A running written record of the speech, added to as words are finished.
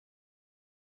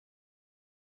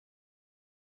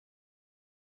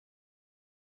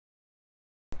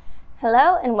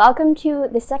Hello and welcome to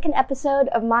the second episode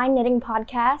of my knitting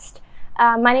podcast.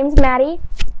 My name is Maddie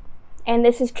and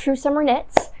this is True Summer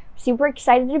Knits. Super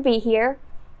excited to be here.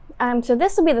 So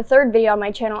this will be the third video on my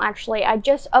channel actually. I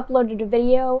just uploaded a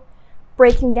video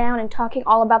breaking down and talking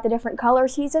all about the different color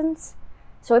seasons.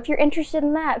 So if you're interested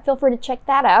in that, feel free to check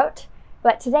that out.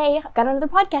 But today I've got another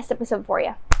podcast episode for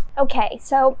you. Okay,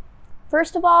 so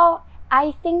first of all,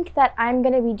 I think that I'm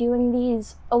going to be doing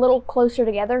these a little closer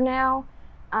together now.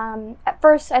 At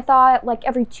first I thought like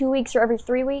every 2 weeks or every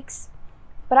 3 weeks,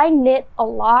 but I knit a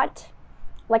lot,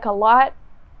 like a lot.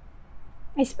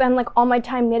 I spend like all my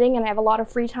time knitting and I have a lot of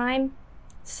free time.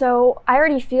 So I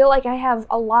already feel like I have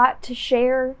a lot to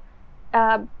share,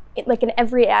 like in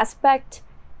every aspect.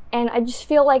 And I just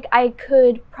feel like I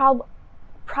could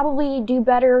probably do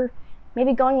better,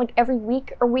 maybe going like every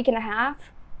week or week and a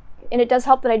half. And it does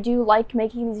help that I do like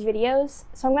making these videos.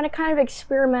 So I'm going to kind of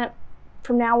experiment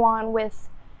from now on with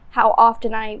how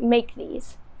often I make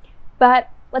these. But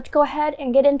let's go ahead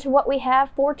and get into what we have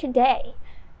for today.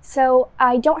 So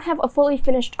I don't have a fully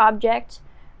finished object.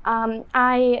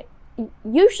 I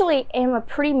usually am a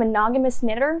pretty monogamous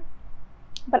knitter,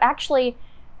 but actually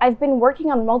I've been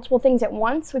working on multiple things at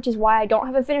once, which is why I don't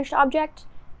have a finished object.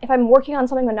 If I'm working on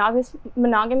something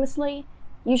monogamously,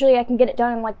 usually I can get it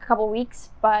done in like a couple weeks,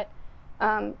 but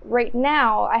right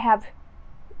now I have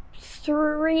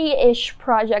 3-ish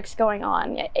projects going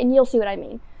on, and you'll see what I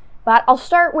mean. But I'll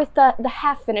start with the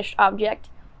half-finished object.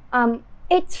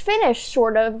 It's finished,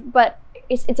 sort of, but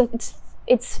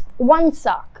it's one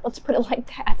sock. Let's put it like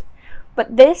that.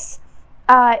 But this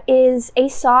is a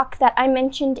sock that I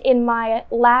mentioned in my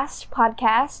last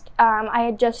podcast. I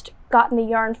had just gotten the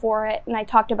yarn for it, and I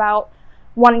talked about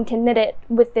wanting to knit it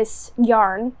with this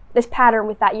yarn, this pattern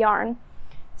with that yarn.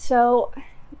 So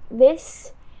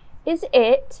this is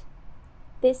it.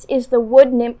 This is the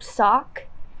wood nymph sock.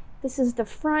 This is the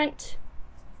front.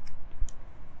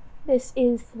 This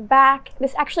is the back.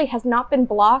 This actually has not been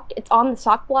blocked. It's on the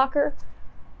sock blocker,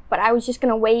 but I was just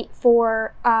gonna wait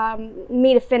for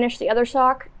me to finish the other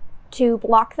sock to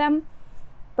block them.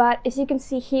 But as you can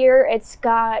see here, it's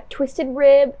got twisted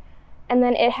rib, and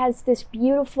then it has this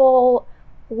beautiful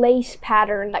lace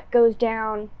pattern that goes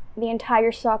down the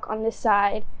entire sock on this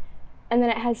side. And then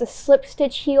it has a slip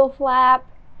stitch heel flap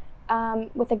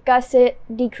with a gusset,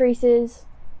 decreases,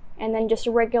 and then just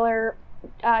a regular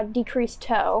decreased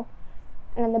toe.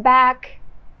 And then the back,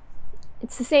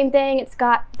 it's the same thing. It's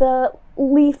got the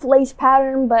leaf lace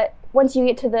pattern, but once you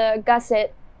get to the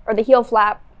gusset or the heel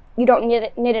flap, you don't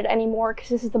knit it anymore because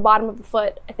this is the bottom of the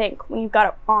foot, I think, when you've got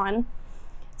it on.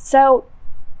 So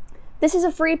this is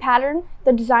a free pattern.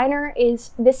 The designer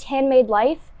is This Handmade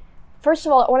Life. First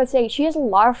of all, I want to say she has a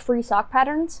lot of free sock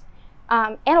patterns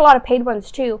and a lot of paid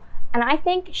ones too. And I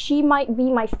think she might be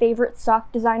my favorite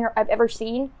sock designer I've ever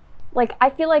seen. Like, I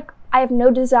feel like I have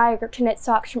no desire to knit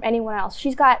socks from anyone else.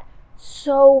 She's got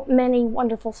so many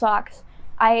wonderful socks.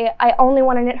 I only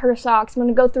want to knit her socks. I'm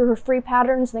going to go through her free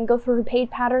patterns, then go through her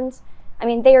paid patterns. I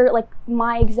mean, they are like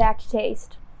my exact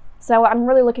taste. So I'm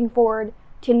really looking forward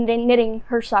to knitting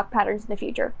her sock patterns in the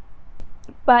future.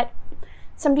 But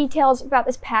some details about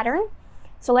this pattern.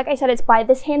 So like I said, it's by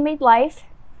This Handmade Life.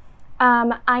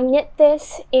 I knit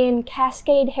this in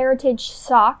Cascade Heritage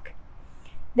sock.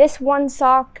 This one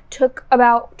sock took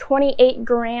about 28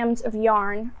 grams of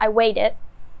yarn. I weighed it.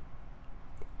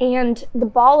 And the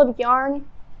ball of yarn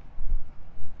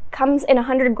comes in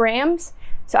 100 grams.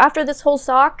 So after this whole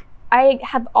sock, I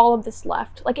have all of this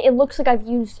left. Like, it looks like I've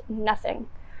used nothing.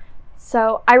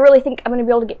 So I really think I'm going to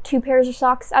be able to get 2 pairs of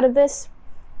socks out of this.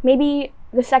 Maybe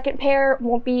the second pair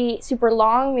won't be super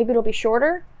long. Maybe it'll be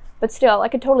shorter. But still, I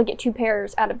could totally get 2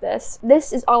 pairs out of this.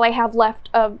 This is all I have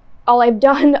left of, all I've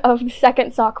done of the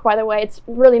second sock, by the way. It's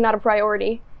really not a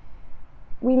priority.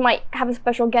 We might have a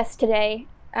special guest today.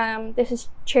 This is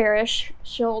Cherish.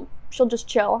 She'll just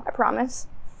chill, I promise.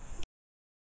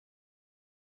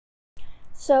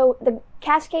 So the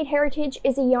Cascade Heritage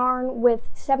is a yarn with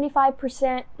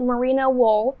 75% merino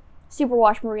wool,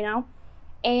 superwash merino,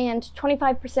 and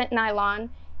 25% nylon.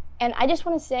 And I just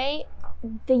want to say,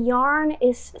 the yarn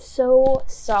is so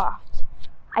soft.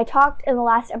 I talked in the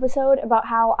last episode about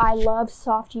how I love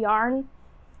soft yarn,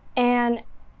 and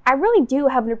I really do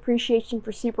have an appreciation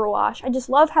for superwash. I just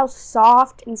love how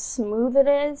soft and smooth it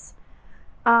is.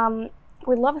 I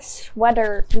would love a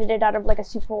sweater knitted out of like a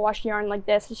superwash yarn like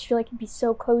this. I just feel like it'd be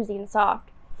so cozy and soft.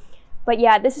 But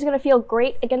yeah, this is going to feel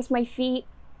great against my feet.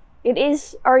 It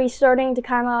is already starting to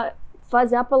kind of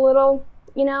fuzz up a little,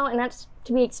 you know, and that's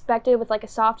to be expected with like a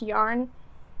soft yarn.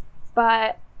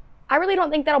 But I really don't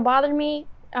think that'll bother me.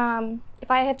 If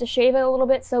I have to shave it a little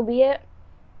bit, so be it.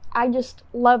 I just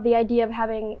love the idea of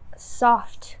having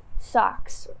soft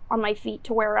socks on my feet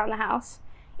to wear around the house.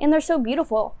 And they're so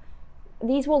beautiful.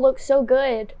 These will look so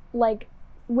good, like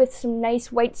with some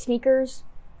nice white sneakers,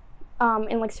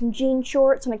 and like some jean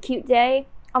shorts on a cute day,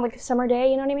 on like a summer day,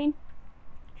 you know what I mean?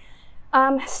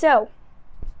 So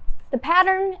the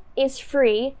pattern is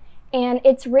free and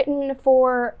it's written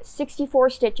for 64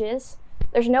 stitches.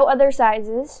 There's no other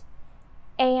sizes,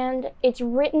 and it's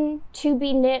written to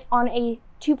be knit on a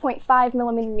 2.5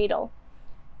 millimeter needle.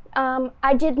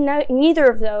 I did neither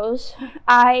of those.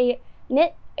 I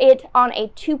knit it on a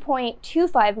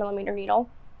 2.25 millimeter needle,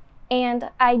 and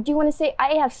I do want to say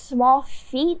I have small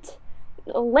feet.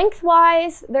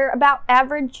 Lengthwise, they're about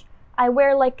average. I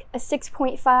wear like a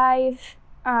 6.5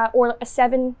 or a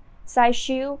 7 size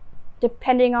shoe,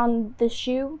 depending on the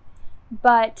shoe,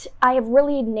 but I have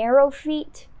really narrow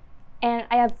feet and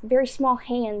I have very small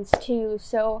hands too,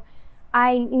 so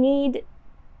I need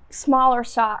smaller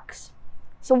socks.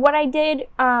 So what I did,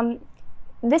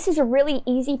 this is a really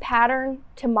easy pattern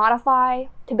to modify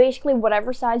to basically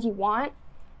whatever size you want,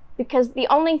 because the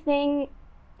only thing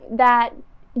that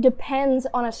depends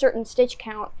on a certain stitch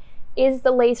count is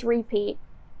the lace repeat,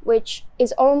 which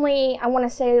is only, I want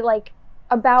to say, like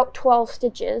about 12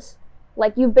 stitches.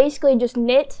 Like, you basically just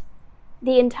knit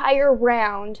the entire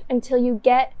round until you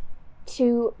get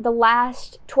to the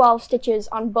last 12 stitches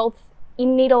on both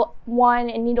needle 1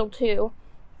 and needle 2,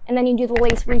 and then you do the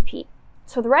lace repeat.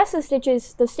 So the rest of the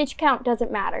stitches, the stitch count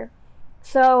doesn't matter.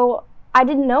 So I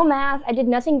did no math, I did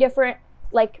nothing different.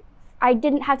 Like, I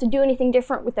didn't have to do anything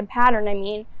different with the pattern. I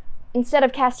mean, instead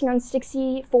of casting on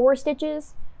 64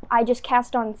 stitches, I just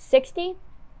cast on 60.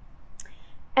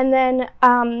 And then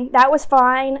that was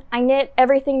fine. I knit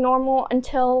everything normal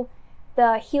until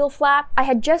the heel flap. I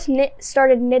had just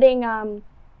started knitting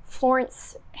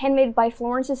Florence, Handmade by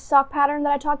Florence's sock pattern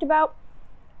that I talked about.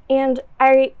 And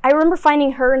I remember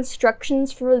finding her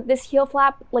instructions for this heel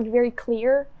flap like very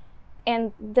clear.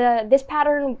 And this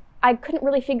pattern, I couldn't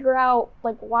really figure out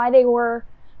like why they were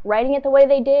writing it the way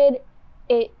they did.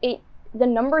 The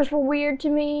numbers were weird to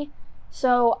me.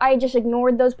 So I just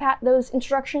ignored those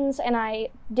instructions and I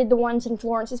did the ones in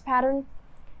Florence's pattern,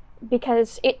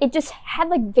 because it just had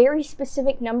like very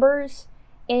specific numbers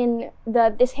in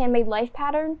this Handmade Life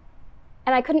pattern,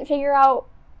 and I couldn't figure out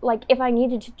like if I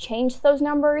needed to change those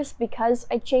numbers because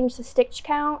I changed the stitch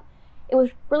count. It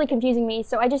was really confusing me,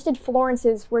 so I just did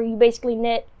Florence's, where you basically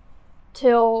knit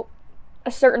till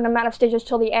a certain amount of stitches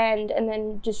till the end and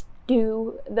then just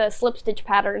do the slip stitch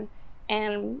pattern,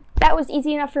 and that was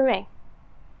easy enough for me.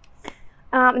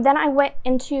 Then I went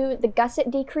into the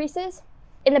gusset decreases.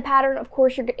 In the pattern, of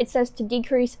course, it says to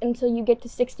decrease until you get to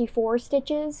 64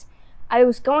 stitches. I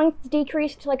was going to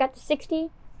decrease until I got to 60,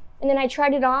 and then I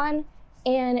tried it on,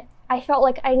 and I felt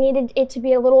like I needed it to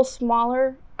be a little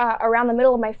smaller around the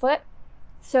middle of my foot,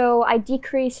 so I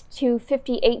decreased to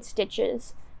 58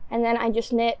 stitches, and then I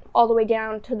just knit all the way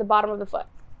down to the bottom of the foot.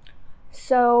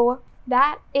 So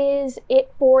that is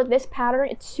it for this pattern.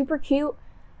 It's super cute.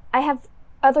 I have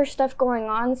other stuff going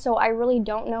on, so I really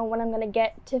don't know when I'm going to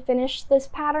get to finish this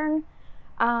pattern.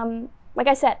 Like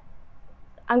I said,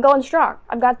 I'm going strong.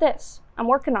 I've got this. I'm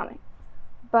working on it.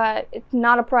 But it's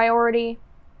not a priority,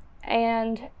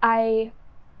 and as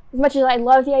much as I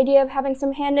love the idea of having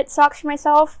some hand knit socks for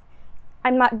myself,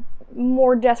 I'm not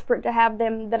more desperate to have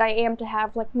them than I am to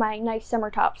have like my nice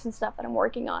summer tops and stuff that I'm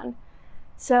working on.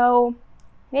 So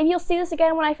maybe you'll see this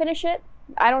again when I finish it.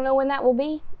 I don't know when that will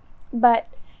be, but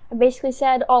I basically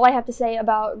said all I have to say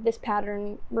about this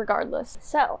pattern regardless.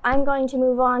 So I'm going to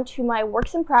move on to my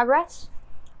works in progress.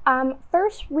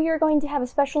 First, we are going to have a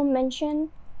special mention.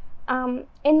 In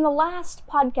the last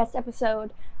podcast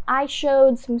episode, I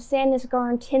showed some Sandnes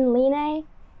Garn Tin Lena,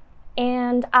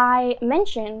 and I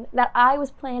mentioned that I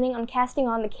was planning on casting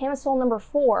on the camisole number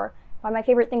 4 by My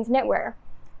Favorite Things Knitwear.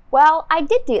 Well, I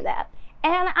did do that,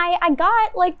 and I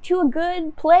got like to a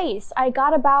good place. I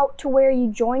got about to where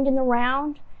you joined in the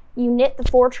round. You knit the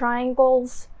 4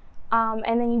 triangles, and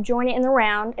then you join it in the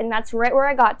round, and that's right where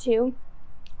I got to.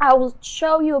 I will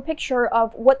show you a picture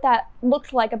of what that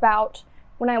looked like about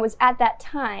when I was at that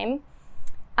time,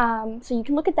 so you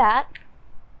can look at that.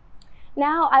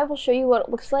 Now I will show you what it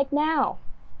looks like now.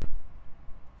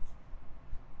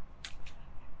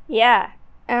 Yeah,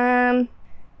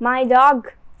 my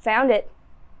dog found it,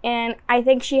 and I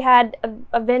think she had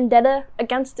a vendetta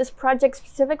against this project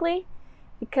specifically,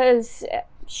 because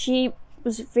she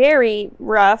was very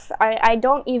rough. I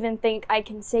don't even think I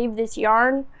can save this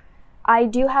yarn. I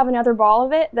do have another ball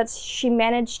of it that she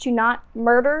managed to not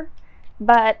murder,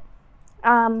 but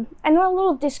I'm a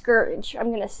little discouraged,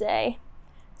 I'm gonna say.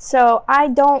 So I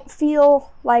don't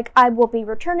feel like I will be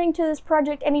returning to this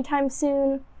project anytime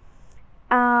soon.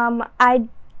 I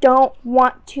don't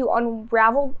want to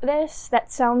unravel this.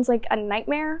 That sounds like a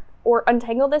nightmare. Or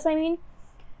untangle this, I mean.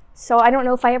 So I don't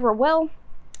know if I ever will.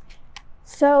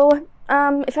 So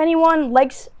if anyone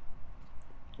likes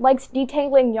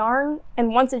detangling yarn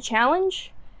and wants a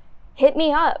challenge, hit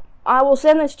me up. I will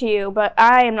send this to you, but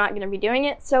I am not going to be doing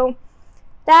it. So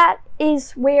that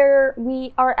is where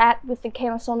we are at with the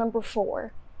camisole number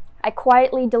 4. I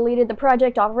quietly deleted the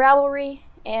project off Ravelry,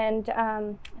 and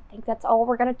I think that's all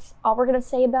we're gonna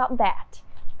say about that.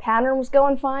 Pattern was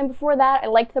going fine before that. I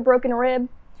liked the broken rib,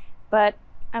 but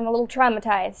I'm a little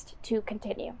traumatized to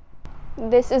continue.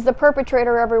 This is the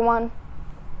perpetrator, everyone.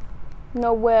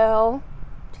 Noelle,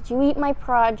 did you eat my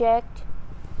project?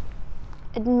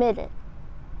 Admit it.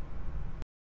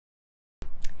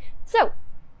 So,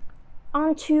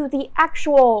 on to the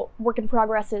actual work in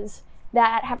progresses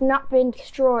that have not been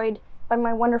destroyed by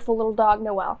my wonderful little dog,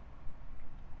 Noelle.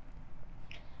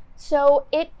 So,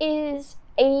 it is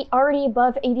already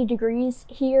above 80 degrees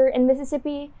here in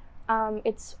Mississippi.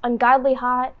 It's ungodly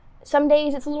hot. Some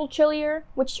days it's a little chillier,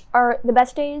 which are the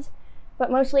best days,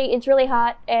 but mostly it's really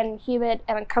hot and humid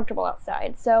and uncomfortable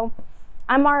outside. So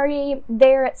I'm already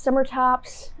there at summer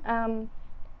tops.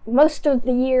 Most of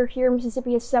the year here in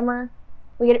Mississippi is summer.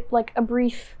 We get like a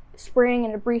brief spring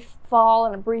and a brief fall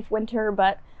and a brief winter,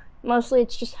 but mostly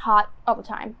it's just hot all the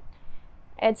time.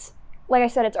 It's, like I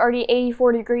said, it's already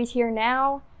 84 degrees here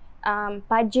now.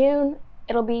 By June,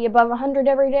 it'll be above 100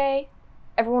 every day.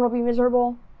 Everyone will be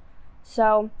miserable.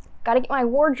 So, gotta get my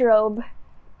wardrobe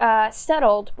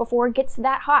settled before it gets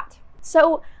that hot.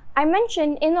 So, I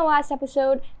mentioned in the last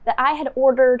episode that I had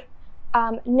ordered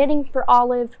Knitting for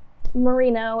Olive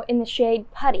merino in the shade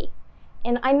Putty.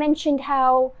 And I mentioned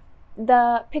how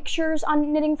the pictures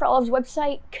on Knitting for Olive's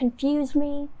website confuse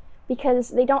me because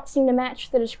they don't seem to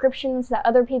match the descriptions that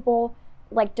other people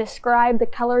like describe the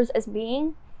colors as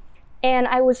being. And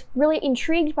I was really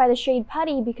intrigued by the shade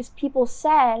Putty because people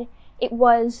said it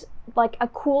was like a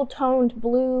cool toned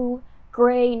blue,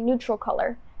 gray, neutral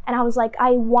color. And I was like,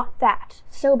 I want that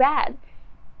so bad.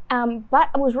 But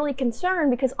I was really concerned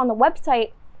because on the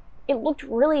website, it looked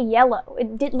really yellow.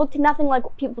 It looked nothing like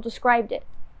what people described it.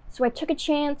 So I took a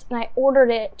chance and I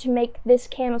ordered it to make this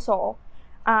camisole.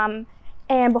 And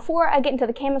before I get into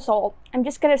the camisole, I'm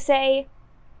just gonna say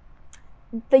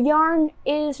the yarn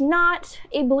is not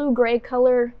a blue-gray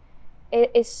color.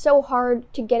 It is so hard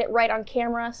to get it right on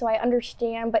camera, so I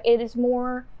understand, but it is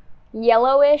more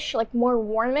yellowish, like more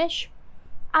warmish.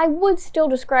 I would still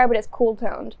describe it as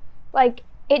cool-toned. Like,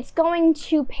 it's going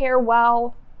to pair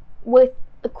well with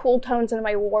the cool tones in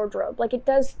my wardrobe. Like, it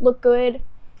does look good,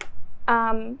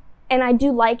 and I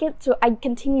do like it, so I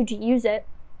continue to use it.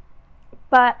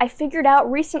 But I figured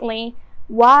out recently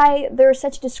why there's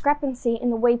such discrepancy in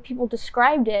the way people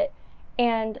described it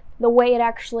and the way it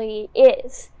actually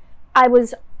is. It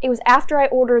was after I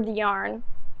ordered the yarn.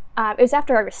 It was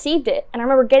after I received it, and I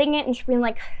remember getting it and just being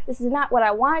like, this is not what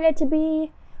I wanted it to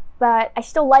be, but I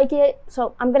still like it,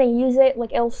 so I'm gonna use it.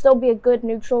 Like, it'll still be a good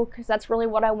neutral, because that's really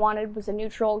what I wanted, was a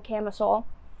neutral camisole.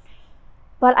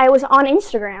 But I was on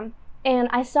Instagram, and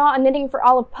I saw a Knitting for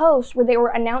Olive post where they were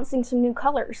announcing some new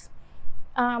colors.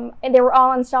 And they were all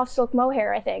on soft silk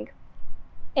mohair, I think.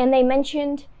 And they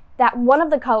mentioned that one of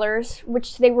the colors,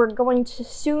 which they were going to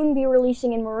soon be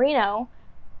releasing in merino,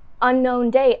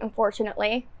 unknown date,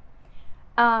 unfortunately,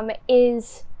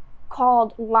 is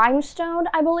called limestone,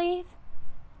 I believe.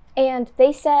 And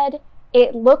they said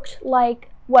it looked like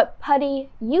what putty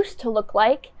used to look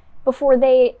like before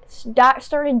they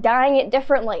started dyeing it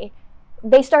differently.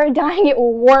 They started dyeing it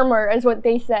warmer, is what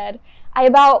they said. I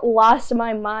about lost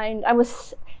my mind.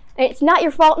 It's not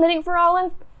your fault, Knitting for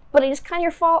Olive, but it is kind of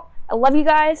your fault. I love you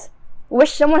guys.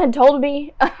 Wish someone had told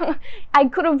me. I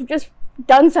could have just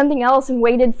done something else and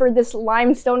waited for this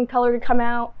limestone color to come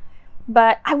out.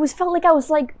 But felt like I was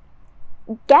like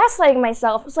gaslighting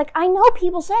myself. It was like, I know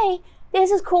people say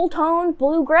this is cool tone,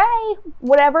 blue gray,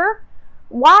 whatever.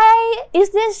 Why is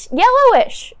this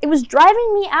yellowish? It was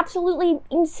driving me absolutely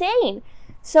insane.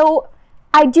 So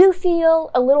I do feel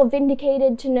a little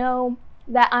vindicated to know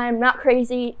that I'm not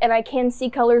crazy and I can see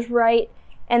colors right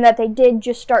and that they did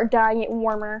just start dyeing it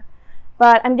warmer.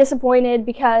 But I'm disappointed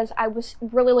because I was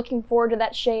really looking forward to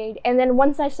that shade. And then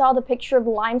once I saw the picture of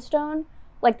limestone,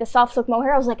 like the soft silk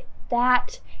mohair, I was like,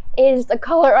 that is the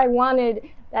color I wanted.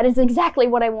 That is exactly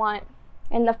what I want.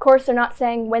 And of course they're not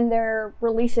saying when they're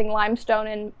releasing limestone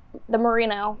in the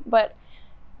merino, but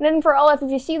Knitting for Olive,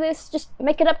 if you see this, just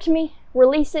make it up to me.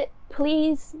 Release it,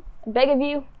 please. I beg of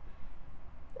you.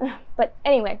 But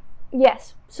anyway,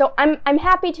 yes, so I'm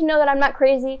happy to know that I'm not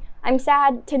crazy. I'm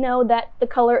sad to know that the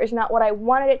color is not what I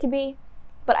wanted it to be,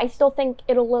 but I still think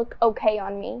it'll look okay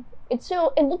on me. It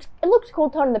looks cool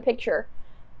tone in the picture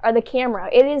or the camera.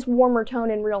 It is warmer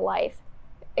tone in real life.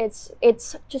 It's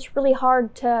just really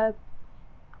hard to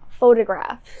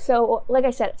photograph. So like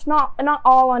I said, it's not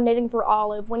all on Knitting for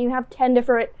Olive. When you have 10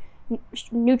 different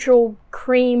neutral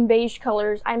cream beige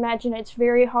colors, I imagine it's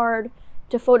very hard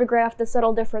to photograph the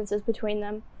subtle differences between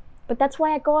them. But that's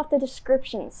why I go off the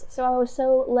descriptions, so I was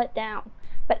so let down.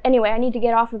 But anyway, I need to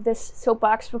get off of this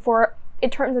soapbox before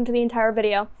it turns into the entire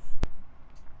video.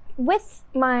 With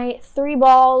my 3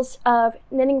 balls of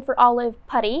Knitting for Olive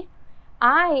putty,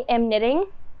 I am knitting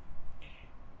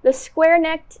the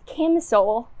square-necked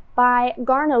camisole by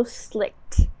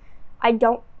slikt. I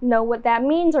don't know what that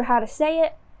means or how to say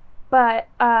it, but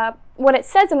what it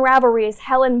says in Ravelry is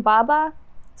Helen Baba,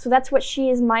 so that's what she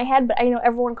is in my head, but I know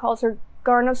everyone calls her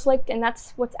slikt, and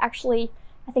that's what's actually,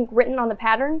 I think, written on the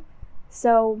pattern,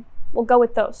 so we'll go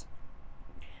with those.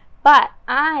 But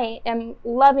I am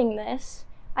loving this.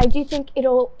 I do think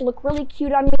it'll look really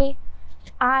cute on me.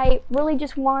 I really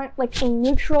just want like a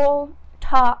neutral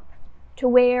top to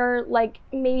wear, like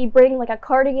maybe bring like a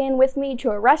cardigan with me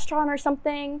to a restaurant or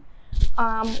something,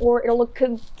 or it'll look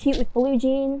cute with blue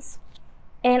jeans.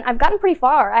 And I've gotten pretty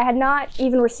far. I had not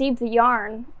even received the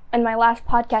yarn in my last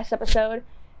podcast episode,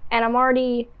 and I'm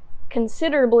already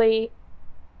considerably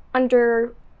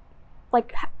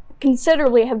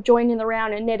considerably have joined in the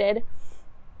round and knitted.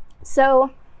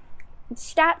 So,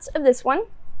 stats of this one.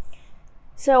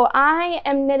 So I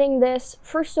am knitting this,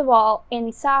 first of all,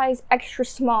 in size extra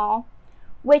small,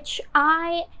 which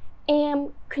I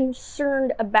am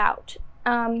concerned about.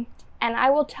 And I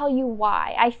will tell you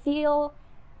why.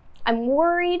 I'm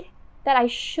worried that I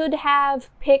should have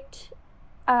picked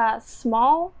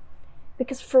small,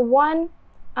 because for one,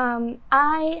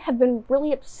 I have been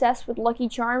really obsessed with Lucky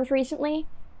Charms recently,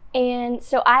 and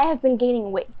so I have been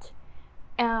gaining weight.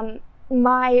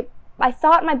 I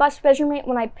thought my bust measurement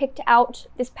when I picked out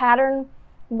this pattern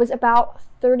was about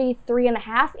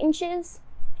 33.5 inches,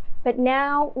 but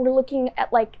now we're looking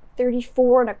at like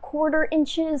 34.25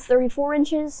 inches, 34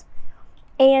 inches,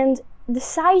 and the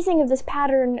sizing of this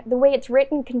pattern, the way it's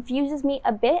written, confuses me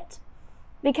a bit,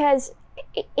 because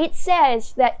it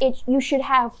says that you should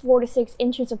have 4 to 6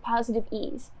 inches of positive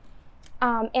ease,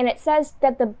 and it says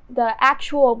that the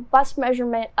actual bust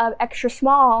measurement of extra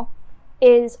small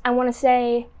is, I want to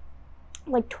say,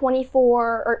 like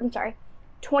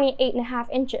 28.5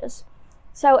 inches.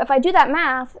 So if I do that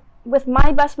math with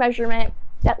my bust measurement,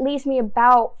 that leaves me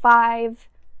about 5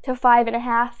 to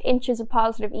 5.5 inches of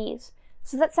positive ease.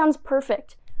 So that sounds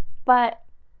perfect, but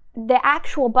the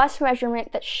actual bust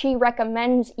measurement that she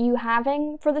recommends you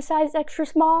having for the size extra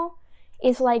small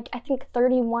is like, I think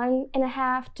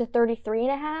 31.5 to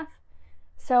 33.5.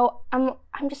 So I'm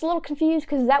just a little confused,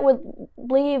 because that would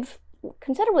leave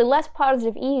considerably less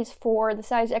positive ease for the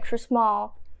size extra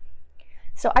small.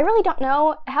 So I really don't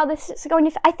know how this is going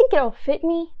to fit. I think it'll fit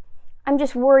me. I'm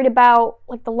just worried about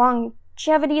like the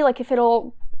longevity, like if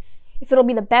it'll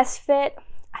be the best fit.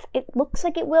 It looks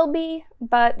like it will be,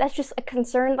 but that's just a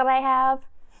concern that I have.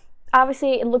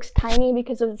 Obviously it looks tiny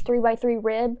because of the 3x3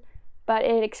 rib, but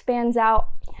it expands out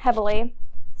heavily.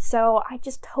 So I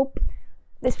just hope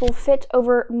this will fit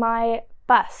over my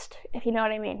bust, if you know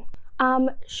what I mean.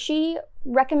 She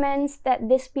recommends that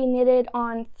this be knitted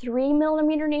on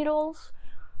 3mm needles.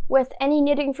 With any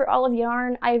Knitting for Olive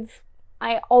yarn, I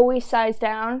always size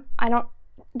down.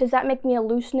 Does that make me a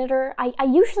loose knitter? I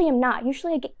usually am not.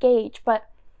 Usually I get gauge, but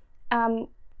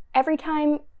every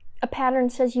time a pattern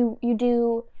says you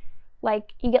do,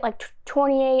 like, you get like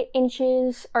 28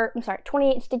 inches, or I'm sorry,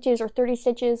 28 stitches or 30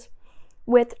 stitches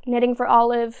with Knitting for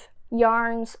Olive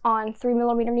yarns on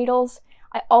 3mm needles,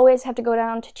 I always have to go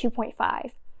down to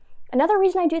 2.5. Another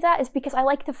reason I do that is because I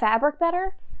like the fabric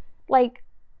better. Like,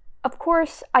 of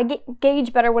course, I get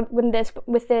gauge better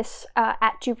with this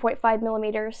at 2.5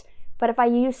 millimeters, but if I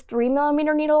use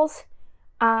 3mm needles,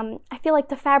 I feel like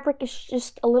the fabric is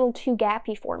just a little too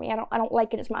gappy for me. I don't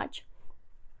like it as much.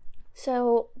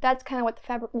 So that's kind of what the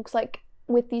fabric looks like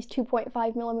with these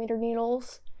 2.5mm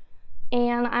needles,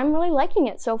 and I'm really liking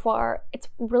it so far. It's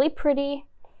really pretty.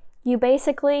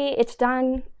 It's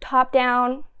done top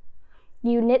down.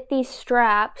 You knit these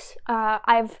straps.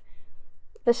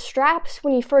 The straps,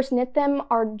 when you first knit them,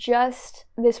 are just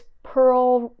this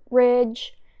purl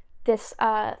ridge, this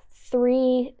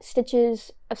 3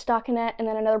 stitches of stockinette, and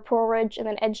then another purl ridge, and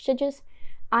then edge stitches.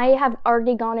 I have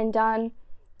already gone and done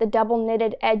the double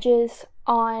knitted edges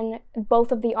on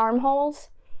both of the armholes.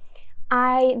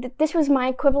 This was my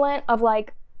equivalent of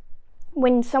like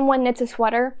when someone knits a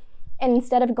sweater, and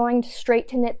instead of going straight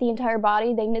to knit the entire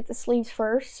body, they knit the sleeves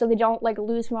first so they don't like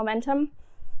lose momentum.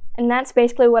 And that's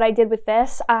basically what I did with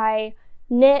this. I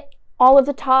knit all of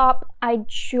the top, I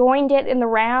joined it in the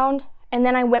round, and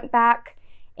then I went back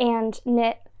and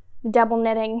knit the double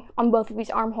knitting on both of these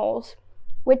armholes,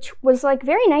 which was like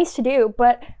very nice to do,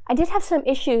 but I did have some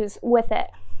issues with it.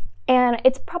 And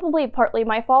it's probably partly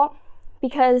my fault,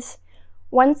 because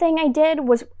one thing I did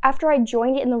was after I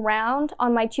joined it in the round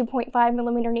on my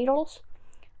 2.5mm needles,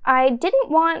 I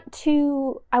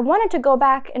wanted to go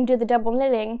back and do the double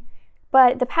knitting,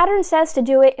 but the pattern says to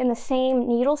do it in the same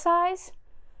needle size,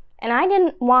 and I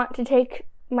didn't want to take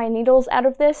my needles out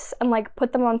of this and like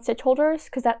put them on stitch holders,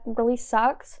 because that really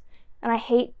sucks, and I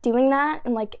hate doing that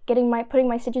and like putting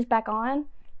my stitches back on.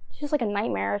 It's just like a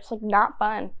nightmare. It's like not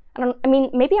fun. I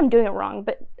mean, maybe I'm doing it wrong,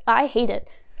 but I hate it.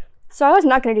 So I was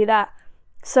not going to do that.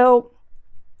 So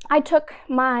I took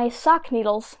my sock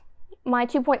needles, my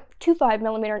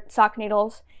 2.25mm sock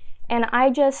needles, and I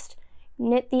just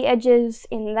knit the edges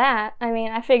in that. I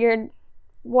mean, I figured,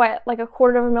 what, like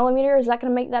 1/4 of a millimeter? Is that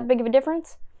going to make that big of a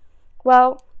difference?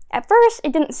 Well, at first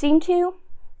it didn't seem to.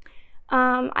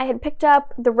 I had picked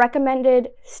up the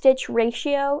recommended stitch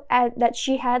ratio that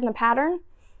she had in the pattern,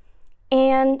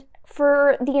 and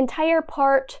for the entire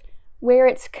part where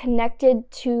it's connected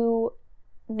to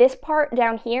this part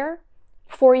down here,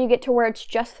 before you get to where it's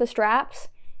just the straps,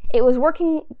 it was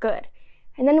working good.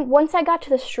 And then once I got to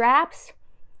the straps,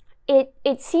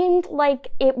 it seemed like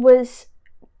it was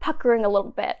puckering a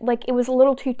little bit, like it was a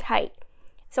little too tight.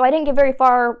 So I didn't get very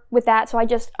far with that, so I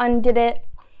just undid it,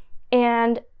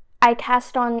 and I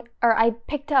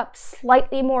picked up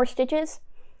slightly more stitches.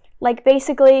 Like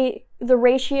basically the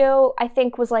ratio I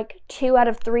think was like 2 out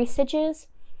of 3 stitches,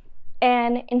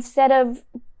 and instead of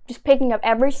just picking up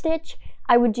every stitch,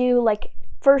 I would do like,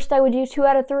 first I would do 2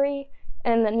 out of 3,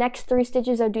 and the next 3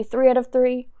 stitches I would do 3 out of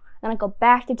 3, then I'd go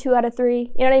back to 2 out of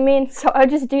 3, you know what I mean? So I would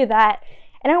just do that,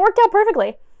 and it worked out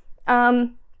perfectly.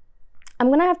 I'm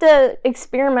gonna have to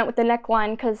experiment with the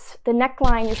neckline, because the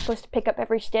neckline you're supposed to pick up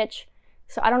every stitch,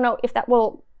 so I don't know if that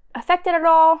will affect it at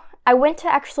all. I went to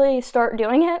actually start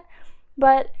doing it,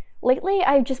 but lately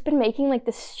I've just been making like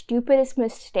the stupidest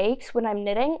mistakes when I'm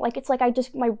knitting. Like it's like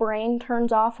my brain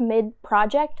turns off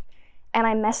mid-project and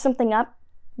I mess something up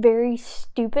very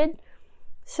stupid.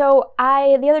 So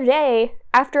the other day,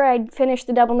 after I'd finished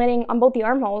the double knitting on both the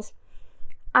armholes,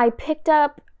 I picked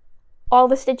up all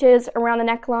the stitches around the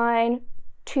neckline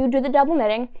to do the double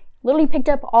knitting, literally picked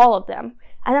up all of them.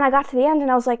 And then I got to the end and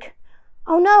I was like,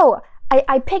 oh no,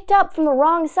 I picked up from the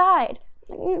wrong side.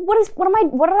 What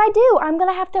did I do? I'm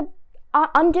gonna have to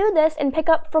undo this and pick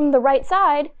up from the right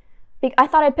side. I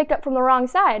thought I picked up from the wrong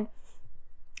side.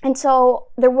 And so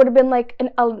there would have been like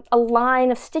a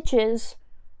line of stitches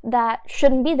that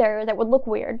shouldn't be there, that would look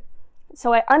weird.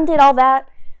 So I undid all that.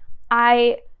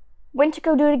 I went to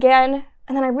go do it again,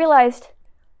 and then I realized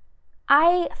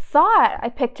I thought I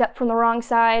picked up from the wrong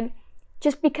side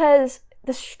just because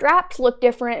the straps look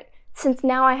different since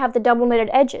now I have the double knitted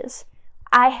edges.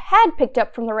 I had picked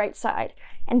up from the right side.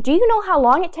 And do you know how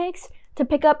long it takes to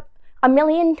pick up a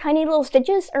million tiny little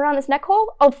stitches around this neck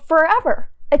hole? Oh, forever.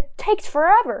 It takes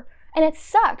forever. And it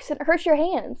sucks. It hurts your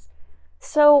hands.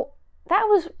 So that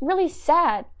was really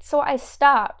sad. So I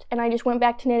stopped and I just went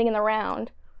back to knitting in the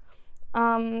round.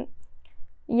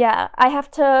 Yeah, I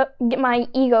have to get my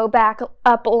ego back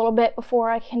up a little bit before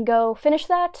I can go finish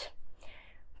that.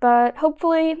 But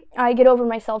hopefully I get over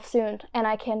myself soon and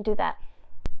I can do that.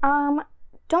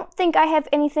 Don't think I have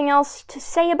anything else to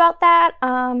say about that.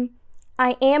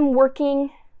 I am working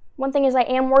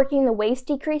the waist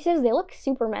decreases. They look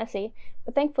super messy,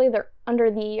 but thankfully they're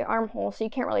under the armhole, so you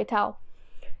can't really tell.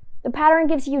 The pattern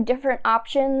gives you different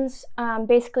options,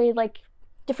 basically like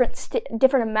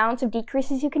different amounts of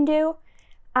decreases you can do.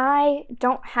 I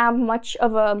don't have much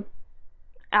of a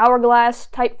hourglass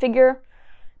type figure.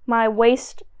 My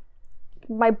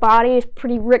body is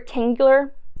pretty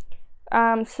rectangular.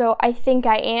 So I think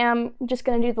I am just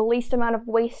going to do the least amount of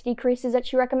waist decreases that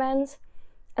she recommends.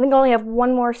 I think I only have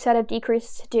one more set of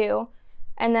decreases to do,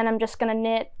 and then I'm just going to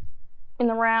knit in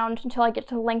the round until I get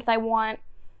to the length I want.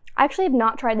 I actually have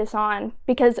not tried this on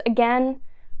because, again,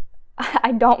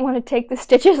 I don't want to take the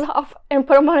stitches off and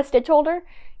put them on a stitch holder,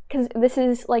 because this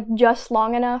is like just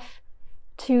long enough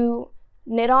to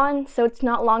knit on, so it's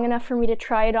not long enough for me to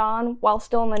try it on while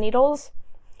still on the needles.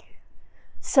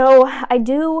 So I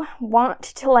do want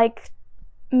to like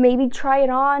maybe try it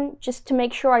on just to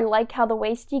make sure I like how the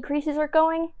waist decreases are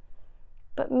going.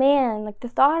 But man, like the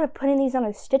thought of putting these on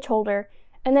a stitch holder,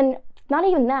 and then not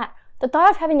even that, the thought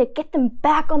of having to get them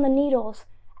back on the needles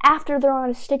after they're on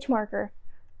a stitch marker.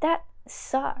 That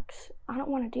sucks. I don't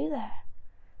want to do that.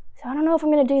 So I don't know if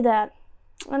I'm going to do that.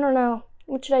 I don't know.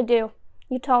 What should I do?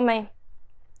 You tell me.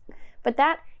 But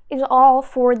that is all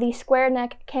for the square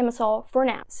neck camisole for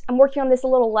now. I'm working on this a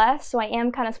little less, so I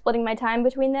am kind of splitting my time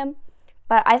between them.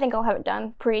 But I think I'll have it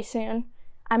done pretty soon.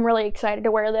 I'm really excited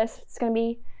to wear this. It's going to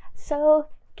be so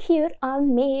cute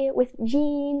on me with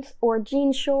jeans or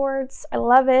jean shorts. I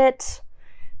love it.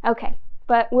 Okay,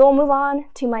 but we'll move on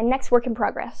to my next work in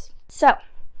progress. So,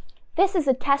 this is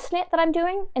a test knit that I'm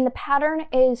doing, and the pattern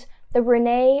is the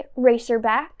Renee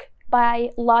Racerback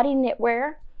by Lottie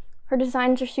knitwear. Her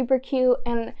designs are super cute,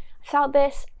 and I saw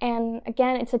this, and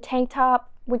again, it's a tank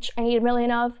top, which I need a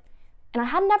million of, and I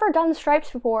had never done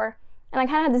stripes before, and I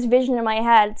kind of had this vision in my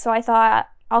head, so I thought,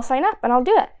 I'll sign up and I'll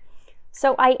do it.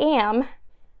 So I am.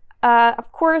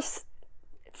 Of course,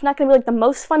 it's not going to be like the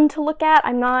most fun to look at.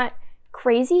 I'm not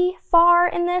crazy far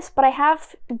in this, but I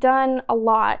have done a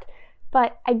lot.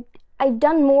 But I've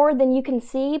done more than you can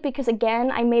see because,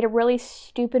 again, I made a really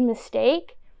stupid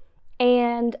mistake,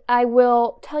 and I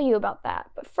will tell you about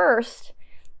that. But first,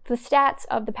 the stats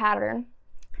of the pattern.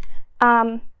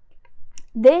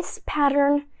 This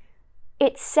pattern,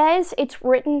 it says it's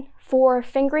written for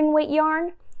fingering weight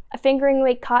yarn, a fingering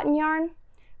weight cotton yarn,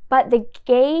 but the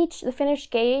gauge, the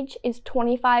finished gauge, is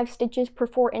 25 stitches per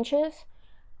 4 inches.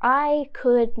 I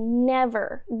could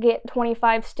never get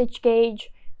 25 stitch gauge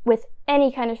with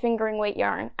any kind of fingering weight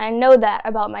yarn. I know that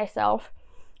about myself.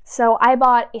 So I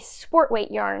bought a sport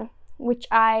weight yarn, which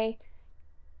I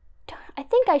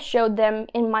think I showed them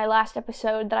in my last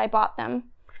episode that I bought them.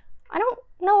 I don't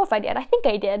know if I did. I think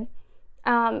I did.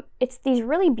 It's these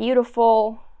really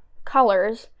beautiful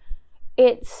colors.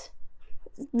 It's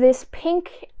this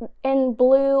pink and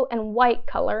blue and white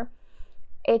color.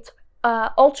 It's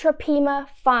Ultra Pima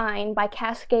Fine by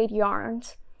Cascade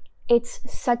Yarns. It's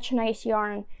such nice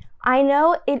yarn. I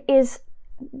know it is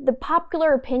the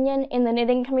popular opinion in the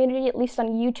knitting community, at least on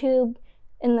YouTube,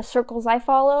 in the circles I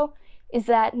follow, is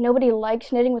that nobody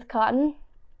likes knitting with cotton.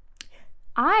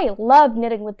 I love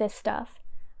knitting with this stuff.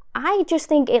 I just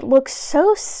think it looks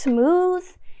so smooth.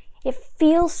 It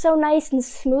feels so nice and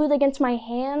smooth against my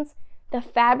hands. The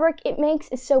fabric it makes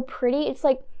is so pretty. It's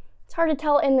like, it's hard to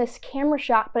tell in this camera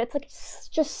shot, but it's like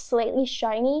just slightly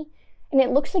shiny, and it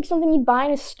looks like something you'd buy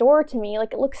in a store to me.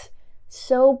 Like, it looks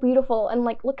so beautiful, and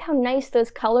like, look how nice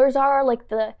those colors are, like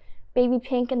the baby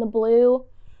pink and the blue.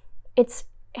 It's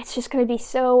just gonna be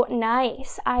so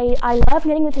nice. I love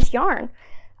knitting with this yarn.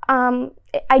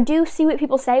 I do see what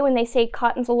people say when they say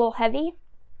cotton's a little heavy,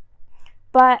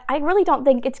 but I really don't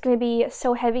think it's gonna be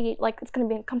so heavy, like it's gonna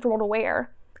be uncomfortable to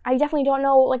wear. I definitely don't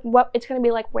know like what it's gonna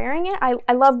be like wearing it.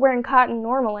 I love wearing cotton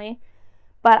normally,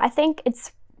 but I think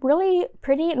it's really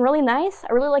pretty and really nice.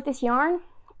 I really like this yarn,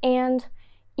 and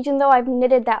even though I've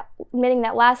knitting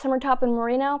that last summer top in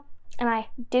merino, and I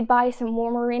did buy some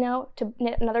more merino to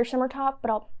knit another summer top,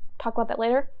 but I'll talk about that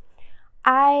later,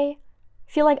 I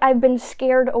feel like I've been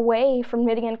scared away from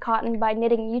knitting in cotton by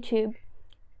knitting YouTube,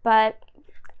 but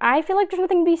I feel like there's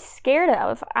nothing to be scared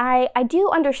of. I do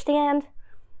understand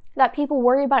that people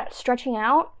worry about it stretching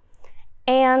out,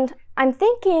 and I'm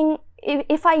thinking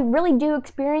if I really do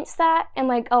experience that and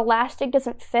like elastic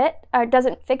doesn't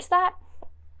fix that,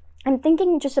 I'm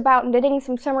thinking just about knitting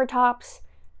some summer tops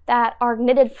that are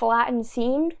knitted flat and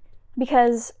seamed,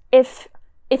 because if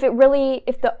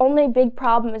the only big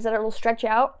problem is that it will stretch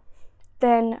out,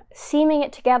 then seaming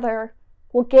it together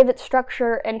will give it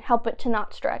structure and help it to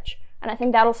not stretch, and I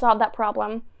think that'll solve that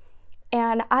problem.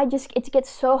 And it gets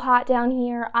so hot down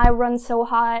here. I run so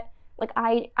hot. Like,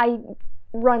 I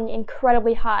run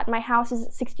incredibly hot. My house is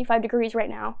at 65 degrees right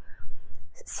now.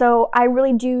 So I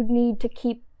really do need to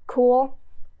keep cool.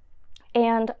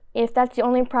 And if that's the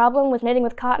only problem with knitting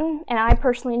with cotton, and I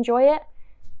personally enjoy it,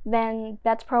 then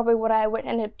that's probably what I would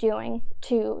end up doing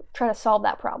to try to solve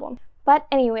that problem. But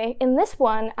anyway, in this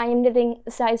one, I am knitting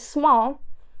size small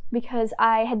because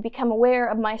I had become aware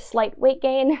of my slight weight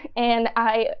gain, and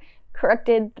I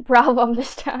corrected the problem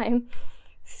this time.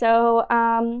 So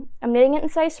I'm knitting it in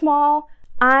size small.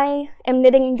 I am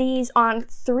knitting these on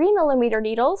 3mm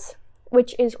needles,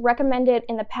 which is recommended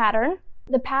in the pattern.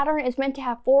 The pattern is meant to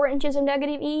have 4 inches of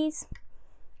negative ease,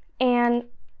 and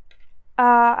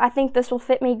I think this will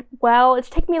fit me well. It's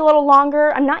taken me a little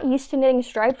longer. I'm not used to knitting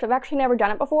stripes. I've actually never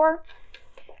done it before.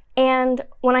 And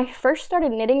when I first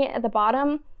started knitting it at the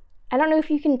bottom, I don't know if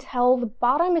you can tell, the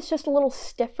bottom is just a little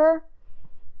stiffer.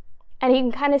 And you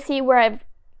can kind of see where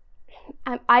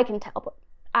I can tell,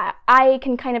 but I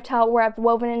can kind of tell where I've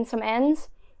woven in some ends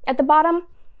at the bottom.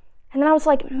 And then I was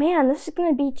like, man, this is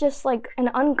going to be just like an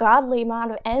ungodly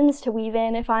amount of ends to weave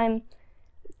in if I'm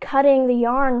cutting the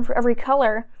yarn for every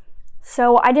color.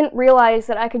 So I didn't realize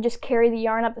that I could just carry the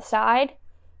yarn up the side.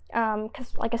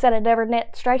 Because like I said, I'd never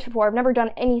knit stripes before. I've never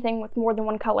done anything with more than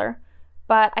one color.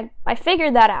 But I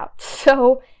figured that out.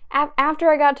 So after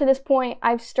I got to this point,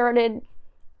 I've started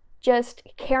just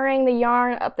carrying the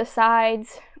yarn up the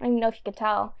sides. I don't even know if you could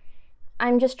tell.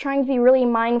 I'm just trying to be really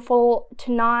mindful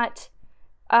to not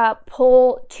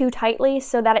pull too tightly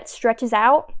so that it stretches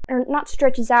out. Or not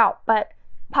stretches out, but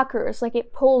puckers, like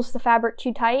it pulls the fabric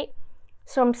too tight.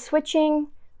 So I'm switching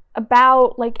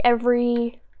about like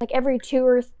every two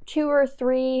or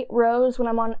three rows when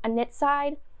I'm on a knit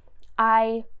side.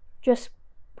 I just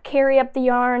carry up the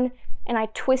yarn and I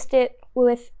twist it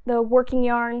with the working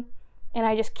yarn and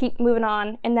I just keep moving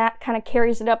on, and that kind of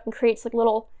carries it up and creates like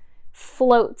little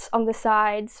floats on the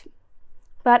sides.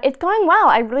 But it's going well.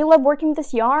 I really love working with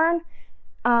this yarn.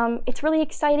 It's really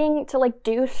exciting to like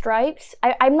do stripes.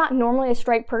 I'm not normally a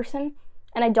stripe person,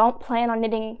 and I don't plan on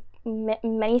knitting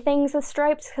many things with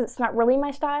stripes because it's not really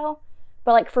my style.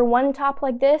 But like for one top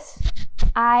like this,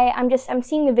 I'm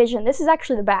seeing the vision. This is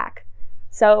actually the back,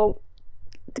 so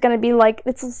it's gonna be like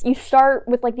you start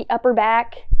with like the upper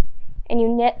back, and you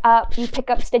knit up. You pick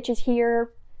up stitches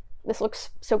here. This looks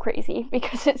so crazy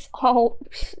because it's all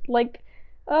like,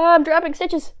 I'm dropping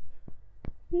stitches.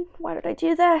 Why did I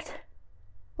do that?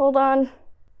 Hold on.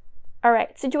 All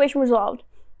right, situation resolved.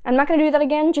 I'm not gonna do that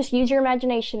again. Just use your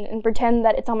imagination and pretend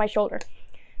that it's on my shoulder.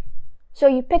 So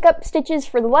you pick up stitches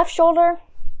for the left shoulder.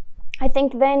 I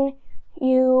think then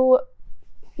you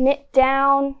knit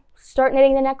down, start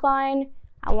knitting the neckline.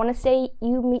 I want to say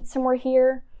you meet somewhere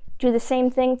here. Do the same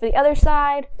thing for the other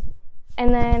side.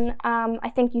 And then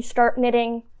I think you start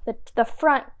knitting the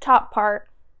front top part.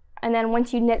 And then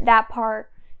once you knit that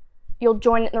part, you'll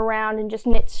join it in the round and just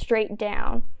knit straight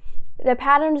down. The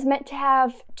pattern is meant to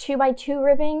have 2x2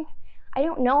 ribbing. I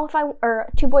don't know if or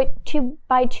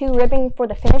 2x2 ribbing for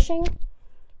the finishing.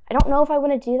 I don't know if I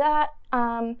want to do that.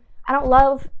 I don't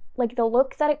love like the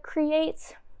look that it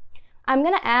creates. I'm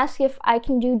gonna ask if I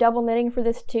can do double knitting for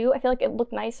this too. I feel like it'd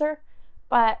look nicer,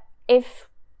 but if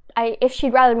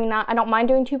she'd rather me not, I don't mind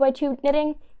doing 2x2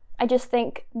 knitting. I just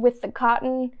think with the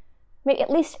cotton, at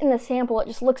least in the sample, it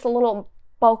just looks a little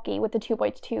bulky with the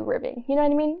 2x2 ribbing. You know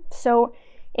what I mean? So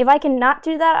if I can not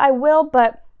do that, I will,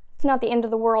 but it's not the end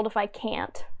of the world if I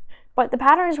can't. But the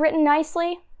pattern is written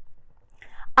nicely.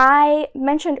 I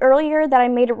mentioned earlier that I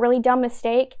made a really dumb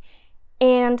mistake,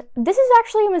 and this is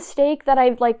actually a mistake that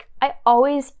it's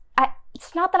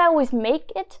not that I always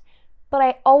make it, but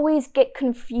I always get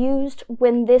confused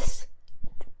when this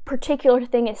particular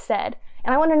thing is said.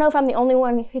 And I want to know if I'm the only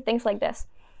one who thinks like this.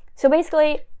 So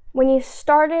basically, when you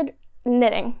started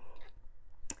knitting,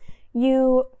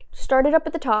 you started up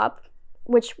at the top,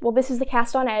 which, well, this is the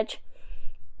cast on edge,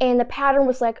 and the pattern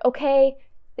was like, okay,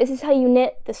 this is how you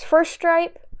knit this first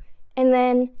stripe, and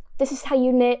then this is how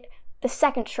you knit the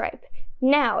second stripe.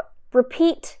 Now,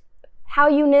 repeat how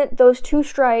you knit those two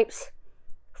stripes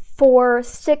for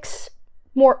 6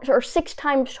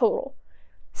 times total.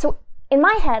 So in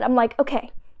my head, I'm like,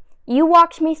 okay, you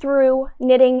walked me through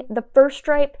knitting the first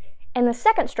stripe and the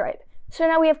second stripe. So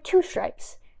now we have 2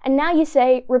 stripes. And now you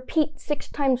say repeat 6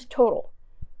 times total.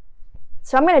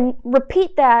 So I'm going to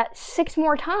repeat that 6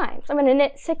 more times. I'm going to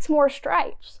knit 6 more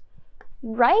stripes.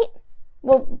 Right?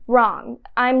 Well, wrong.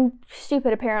 I'm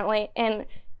stupid apparently, and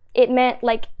it meant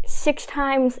like 6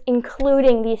 times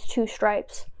including these 2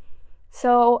 stripes.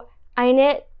 So I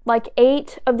knit like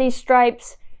 8 of these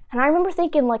stripes, and I remember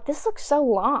thinking like, this looks so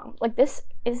long. Like is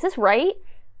this right?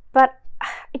 But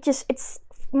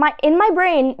in my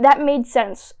brain, that made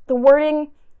sense. The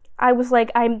wording, I was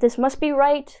like, this must be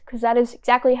right, because that is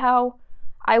exactly how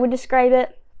I would describe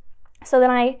it. So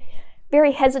then I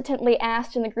very hesitantly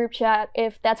asked in the group chat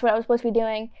if that's what I was supposed to be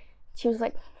doing. She was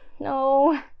like,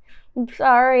 no, I'm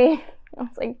sorry. I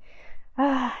was like,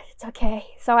 it's okay.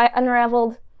 So I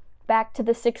unraveled back to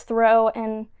the 6th row,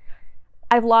 and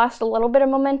I've lost a little bit of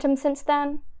momentum since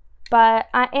then, but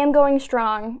I am going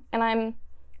strong and I'm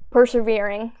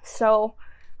persevering. So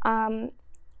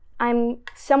I'm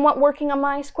somewhat working on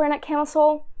my square neck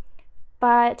camisole,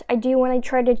 but I do want to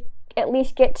try to at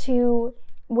least get to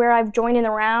where I've joined in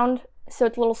the round, so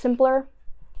it's a little simpler.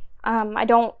 I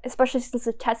don't, especially since it's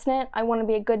a test knit, I want to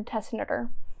be a good test knitter.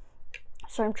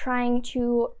 So I'm trying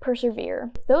to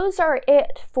persevere. Those are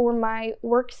it for my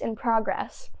works in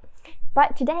progress.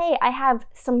 But today I have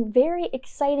some very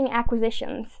exciting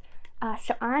acquisitions.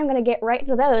 So I'm gonna get right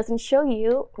into those and show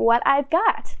you what I've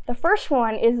got. The first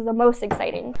one is the most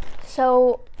exciting.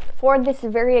 So for this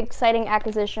very exciting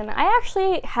acquisition, I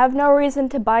actually have no reason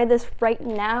to buy this right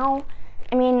now.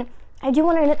 I mean, I do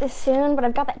want to knit this soon, but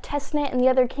I've got that test knit and the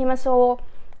other camisole,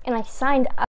 and I signed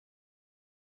up.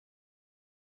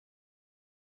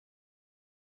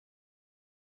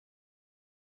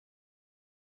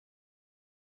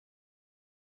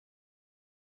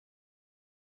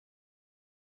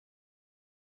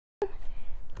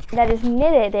 That is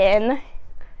knitted in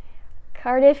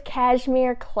Cardiff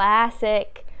Cashmere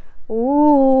Classic.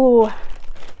 Ooh,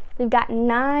 we've got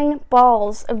 9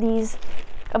 balls of this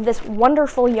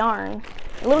wonderful yarn.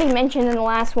 I literally mentioned in the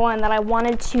last one that I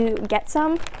wanted to get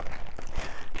some,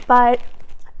 but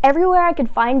everywhere I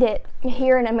could find it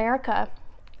here in America,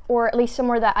 or at least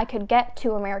somewhere that I could get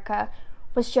to America,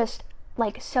 was just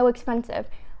like so expensive.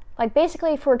 Like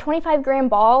basically for a 25-gram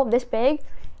ball this big,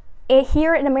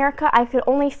 here in America I could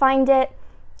only find it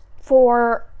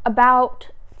for about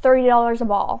 $30 a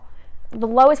ball. The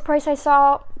lowest price I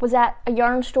saw was at a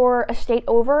yarn store a state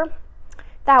over.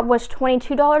 That was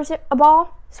 $22 a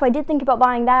ball. So I did think about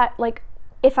buying that, like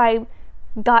if I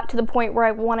got to the point where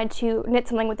I wanted to knit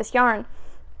something with this yarn.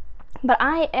 But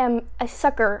I am a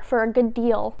sucker for a good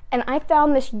deal. And I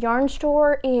found this yarn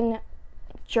store in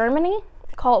Germany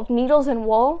called Needles and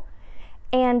Wool.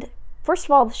 And first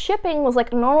of all, the shipping was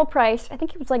like a normal price. I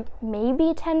think it was like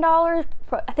maybe $10,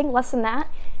 I think less than that.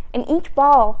 And each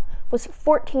ball was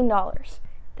 $14.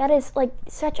 That is like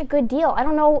such a good deal. I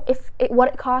don't know what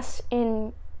it costs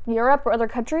in Europe or other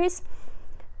countries,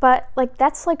 but like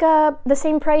that's like the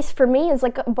same price for me as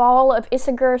like a ball of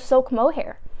Isager silk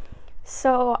mohair.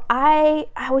 So I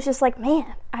was just like,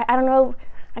 man, I don't know,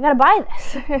 I gotta buy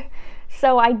this.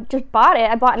 So I just bought it.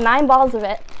 I bought 9 balls of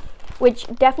it, which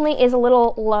definitely is a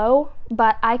little low,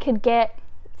 but I could get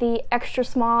the extra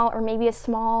small or maybe a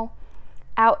small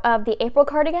out of the April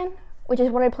cardigan, which is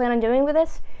what I plan on doing with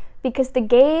this, because the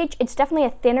gauge, it's definitely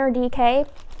a thinner DK.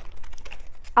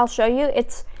 I'll show you.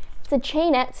 It's a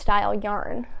chainette style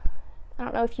yarn. I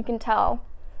don't know if you can tell.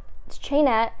 It's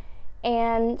chainette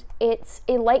and it's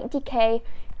a light DK,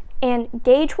 and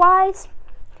gauge wise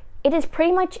it is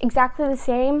pretty much exactly the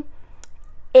same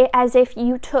as if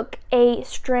you took a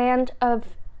strand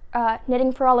of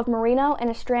knitting for all of merino and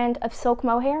a strand of silk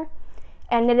mohair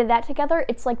and knitted that together.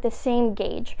 It's like the same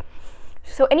gauge.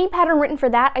 So any pattern written for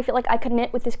that, I feel like I could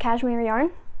knit with this cashmere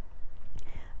yarn.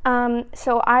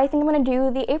 So I think I'm going to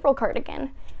do the April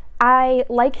cardigan. I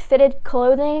like fitted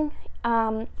clothing,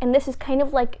 and this is kind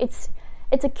of like, it's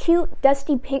a cute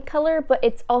dusty pink color, but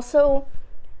it's also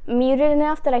muted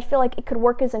enough that I feel like it could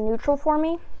work as a neutral for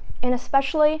me. And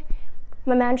especially,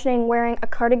 I'm imagining wearing a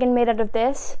cardigan made out of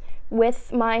this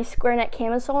with my square neck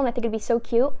camisole, and I think it'd be so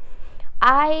cute.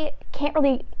 I can't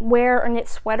really wear or knit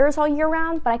sweaters all year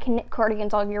round, but I can knit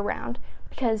cardigans all year round,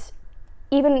 because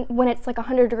even when it's like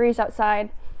 100 degrees outside,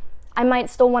 I might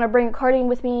still want to bring a cardigan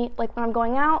with me like when I'm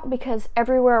going out, because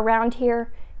everywhere around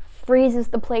here freezes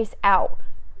the place out,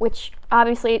 which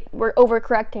obviously we're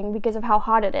overcorrecting because of how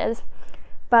hot it is.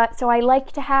 But so I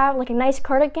like to have like a nice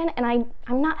cardigan, and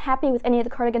I'm not happy with any of the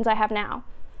cardigans I have now.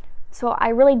 So I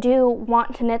really do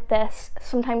want to knit this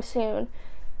sometime soon.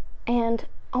 And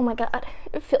oh my god,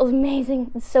 it feels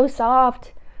amazing. It's so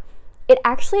soft. It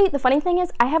actually, the funny thing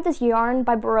is, I have this yarn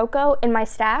by Barocco in my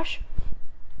stash.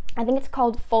 I think it's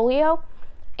called Folio,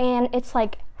 and it's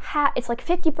like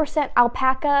 50%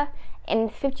 alpaca and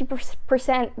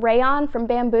 50% rayon from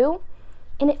bamboo,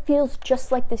 and it feels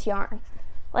just like this yarn.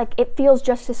 Like, it feels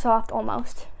just as soft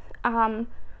almost,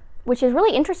 which is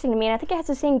really interesting to me, and I think it has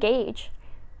the same gauge.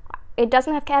 It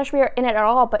doesn't have cashmere in it at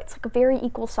all, but it's like a very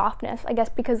equal softness, I guess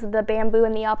because of the bamboo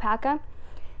and the alpaca.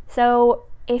 So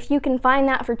if you can find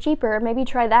that for cheaper, maybe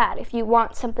try that if you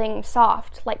want something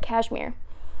soft like cashmere.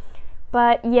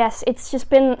 But yes, it's just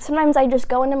been, sometimes I just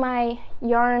go into my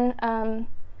yarn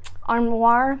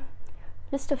armoire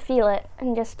just to feel it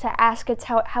and just to ask it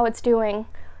how it's doing,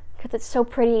 because it's so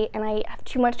pretty and I have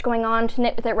too much going on to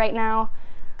knit with it right now.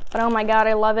 But oh my god,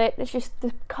 I love it. It's just,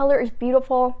 the color is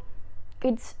beautiful.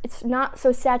 It's not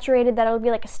so saturated that it'll be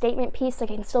like a statement piece,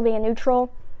 like it can still be a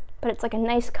neutral, but it's like a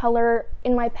nice color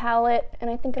in my palette, and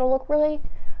I think it'll look really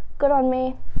good on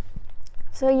me.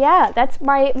 So yeah, that's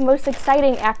my most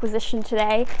exciting acquisition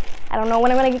today. I don't know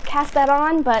when I'm going to cast that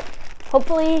on, but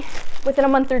hopefully within a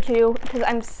month or two, because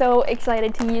I'm so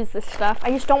excited to use this stuff. I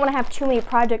just don't want to have too many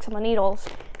projects on the needles,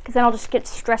 because then I'll just get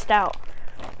stressed out.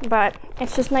 But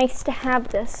it's just nice to have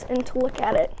this and to look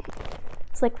at it.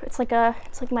 It's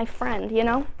like my friend, you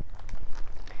know?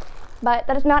 But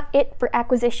that is not it for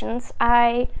acquisitions.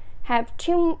 I have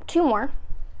two more.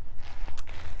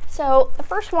 So the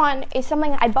first one is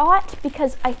something I bought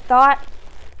because I thought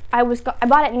I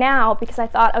bought it now because I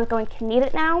thought I was going to need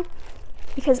it now.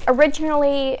 Because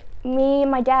originally, me,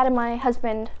 my dad, and my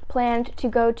husband planned to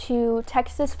go to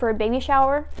Texas for a baby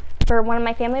shower for one of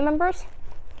my family members.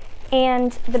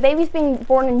 And the baby's being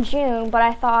born in June, but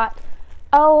I thought,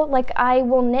 oh, like I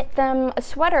will knit them a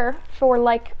sweater for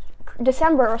like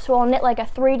December, so I'll knit like a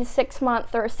 3 to 6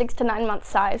 month or a 6 to 9 month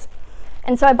size.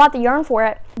 And so I bought the yarn for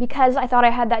it because I thought I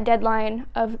had that deadline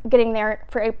of getting there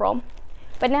for April.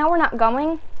 But now we're not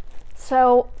going,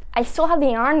 so I still have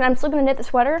the yarn and I'm still gonna knit the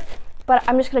sweater, but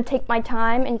I'm just gonna take my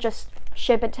time and just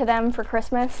ship it to them for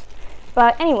Christmas.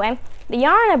 But anyway, the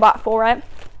yarn I bought for it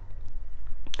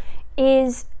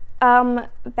is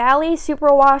Valley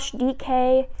Superwash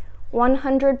DK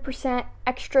 100%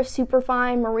 extra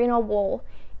superfine merino wool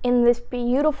in this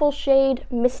beautiful shade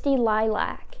Misty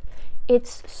Lilac.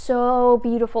 It's so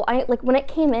beautiful. Like when it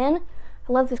came in,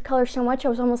 I love this color so much. I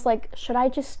was almost like, should I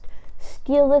just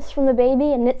steal this from the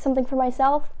baby and knit something for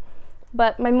myself?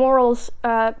 But my morals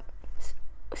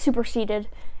superseded,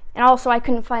 and also I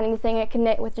couldn't find anything I could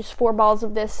knit with just 4 balls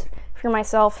of this for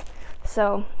myself.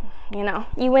 So, you know,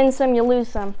 you win some, you lose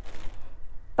some.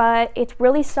 But it's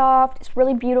really soft, it's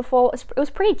really beautiful. It was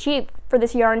pretty cheap for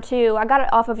this yarn too. I got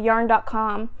it off of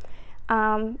yarn.com.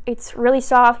 It's really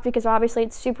soft because obviously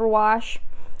it's superwash,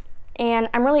 and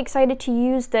I'm really excited to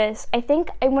use this. I think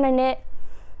I want to knit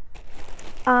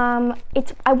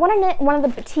I want to knit one of the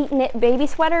petite knit baby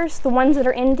sweaters, the ones that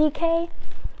are in DK.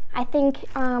 I think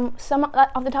some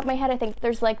off the top of my head, I think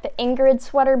there's like the Ingrid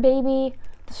sweater baby,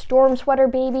 the Storm sweater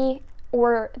baby,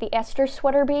 or the Esther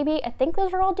sweater baby. I think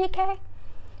those are all DK.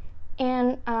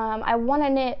 And I want to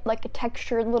knit like a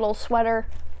textured little sweater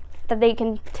that they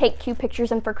can take cute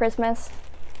pictures in for Christmas.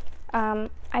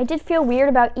 I did feel weird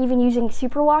about even using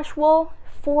superwash wool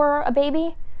for a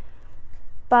baby,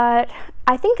 but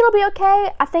I think it'll be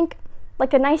okay. I think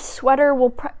like a nice sweater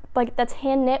will like that's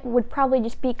hand knit would probably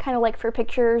just be kind of like for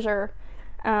pictures or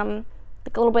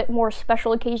like a little bit more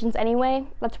special occasions anyway.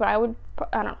 That's what I would,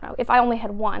 I don't know. If I only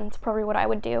had one, it's probably what I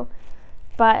would do.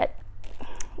 But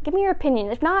give me your opinion.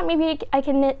 If not, maybe I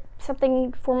can knit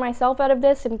something for myself out of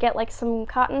this and get like some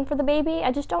cotton for the baby.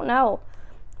 I just don't know.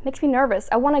 It makes me nervous.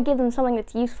 I want to give them something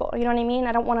that's useful. You know what I mean?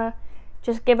 I don't want to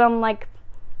just give them like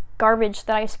garbage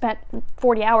that I spent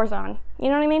 40 hours on. You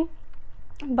know what I mean?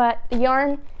 But the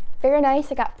yarn, very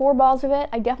nice. I got 4 balls of it.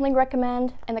 I definitely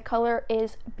recommend, and the color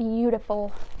is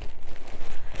beautiful.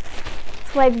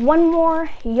 So I have one more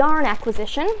yarn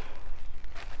acquisition,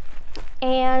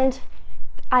 and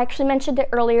I actually mentioned it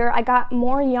earlier. I got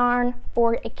more yarn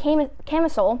for a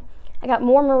camisole. I got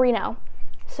more merino.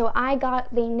 So I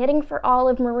got the Knitting for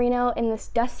Olive merino in this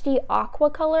dusty aqua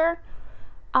color,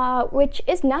 which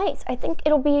is nice. I think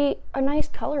it'll be a nice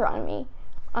color on me.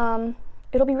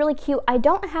 It'll be really cute. I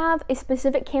don't have a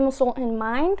specific camisole in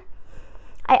mind.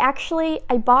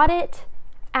 I bought it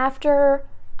after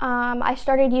I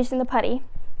started using the putty,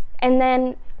 and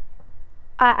then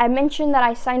I mentioned that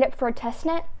I signed up for a test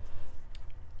knit,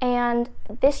 and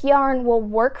this yarn will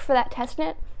work for that test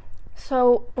knit.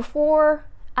 So before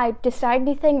I decide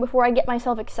anything, before I get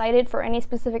myself excited for any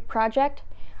specific project,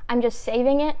 I'm just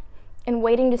saving it and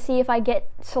waiting to see if I get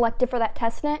selected for that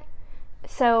test knit.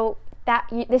 So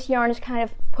this yarn is kind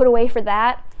of put away for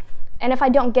that, and if I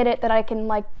don't get it, that I can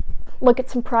like look at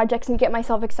some projects and get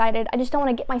myself excited. I just don't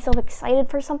want to get myself excited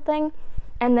for something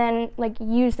and then like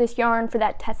use this yarn for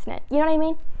that test knit. You know what I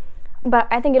mean? But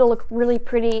I think it'll look really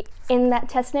pretty in that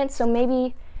test knit, so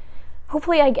maybe,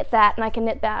 hopefully I get that and I can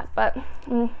knit that, but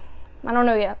I don't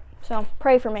know yet, so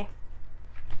pray for me.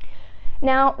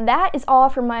 Now that is all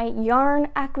for my yarn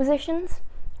acquisitions,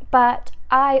 but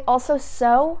I also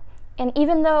sew, and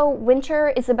even though winter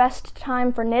is the best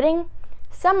time for knitting,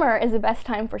 summer is the best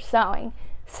time for sewing.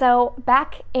 So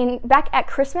back at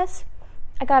Christmas,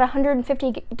 I got a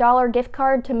 $150 gift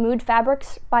card to Mood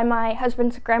Fabrics by my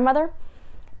husband's grandmother,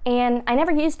 and I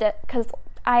never used it because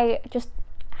I just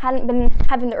hadn't been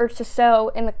having the urge to sew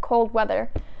in the cold weather.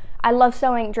 I love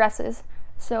sewing dresses,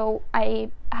 so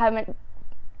I haven't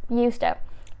used it.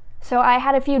 So I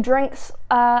had a few drinks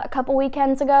a couple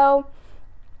weekends ago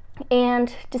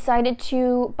and decided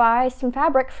to buy some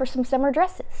fabric for some summer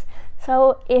dresses.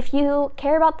 So if you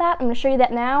care about that, I'm going to show you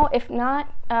that now. If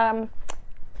not,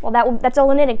 well, that's all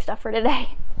the knitting stuff for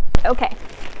today. Okay,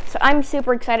 so I'm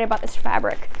super excited about this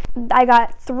fabric. I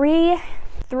got three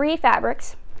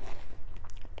fabrics,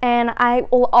 and I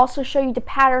will also show you the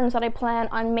patterns that I plan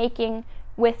on making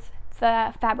with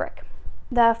the fabric.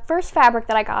 The first fabric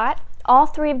that I got, all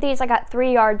 3 of these I got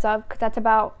 3 yards of, because that's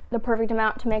about the perfect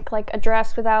amount to make like a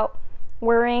dress without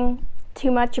worrying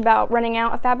too much about running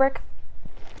out of fabric.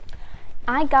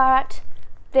 I got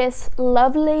this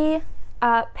lovely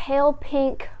pale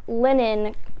pink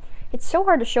linen. It's so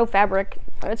hard to show fabric.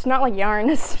 It's not like yarn,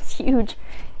 it's huge.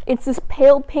 It's this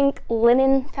pale pink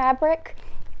linen fabric.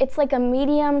 It's like a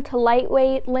medium to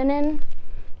lightweight linen.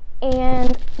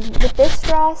 And with this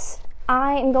dress,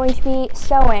 I am going to be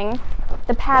sewing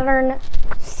the pattern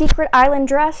Secret Island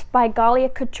Dress by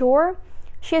Galia Couture.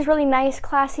 She has really nice,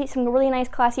 classy, some really nice,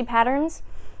 classy patterns.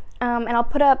 And I'll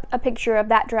put up a picture of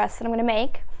that dress that I'm going to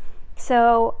make.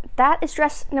 So that is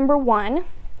dress number 1.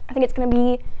 I think it's going to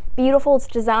be beautiful. It's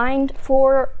designed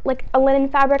for like a linen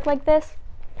fabric like this.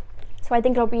 So I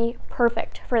think it'll be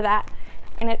perfect for that.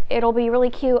 And it'll be really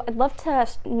cute. I'd love to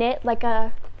knit like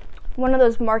one of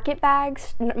those market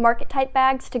type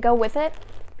bags to go with it.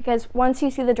 Because once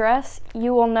you see the dress,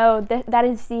 you will know that that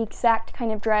is the exact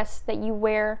kind of dress that you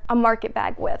wear a market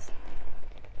bag with.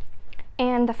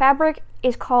 And the fabric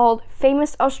is called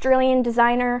Famous Australian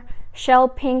Designer Shell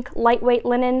Pink Lightweight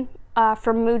Linen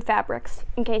from Mood Fabrics,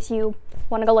 in case you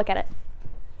want to go look at it.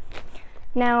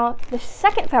 Now, the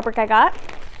second fabric I got,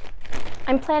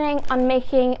 I'm planning on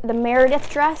making the Meredith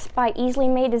dress by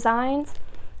easilymadedesigns.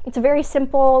 It's a very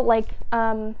simple, like,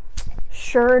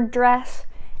 shirred dress,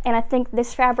 and I think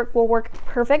this fabric will work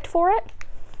perfect for it.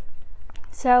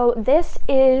 So this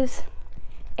is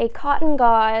a cotton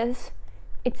gauze.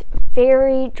 It's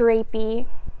very drapey,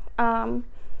 and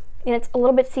it's a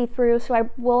little bit see-through, so I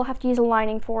will have to use a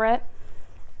lining for it.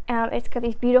 It's got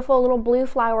these beautiful little blue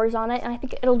flowers on it, and I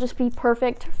think it'll just be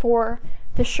perfect for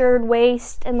the shirred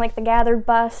waist and like the gathered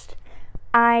bust.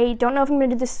 I don't know if I'm going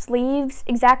to do the sleeves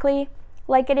exactly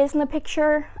like it is in the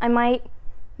picture. I might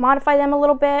modify them a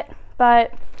little bit,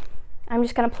 but I'm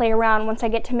just going to play around once I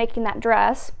get to making that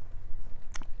dress.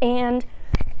 And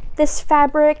this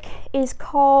fabric is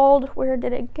called, where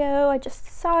did it go? I just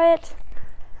saw it.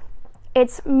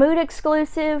 It's Mood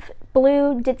Exclusive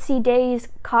Blue Ditsy Days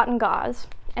Cotton Gauze.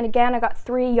 And again, I got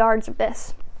 3 yards of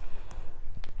this.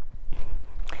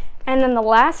 And then the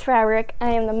last fabric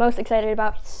I am the most excited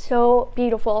about. It's so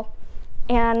beautiful.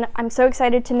 And I'm so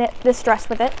excited to knit this dress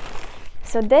with it.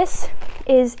 So this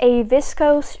is a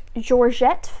viscose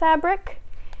georgette fabric.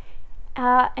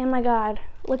 And my God,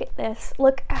 look at this.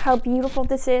 Look how beautiful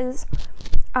this is.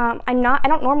 I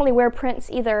don't normally wear prints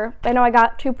either. I know I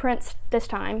got 2 prints this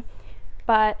time,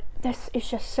 but this is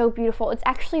just so beautiful. It's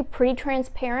actually pretty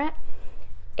transparent.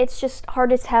 It's just hard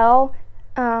to tell.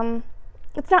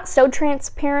 It's not so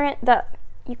transparent that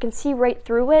you can see right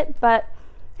through it, but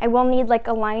I will need like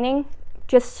a lining.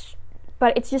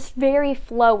 But it's just very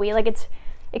flowy. Like, it's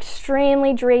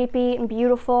extremely drapey and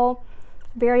beautiful.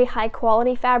 Very high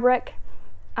quality fabric.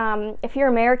 If you're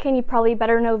American, you probably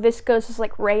better know viscose is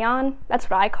like rayon. That's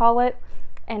what I call it.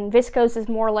 And viscose is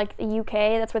more like the UK.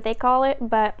 That's what they call it.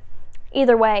 But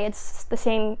either way, it's the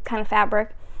same kind of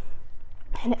fabric.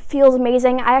 And it feels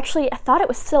amazing. I thought it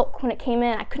was silk when it came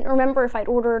in. I couldn't remember if I'd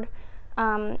ordered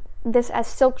this as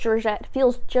silk georgette. It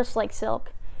feels just like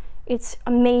silk. It's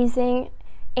amazing.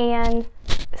 And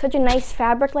such a nice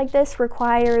fabric like this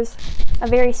requires a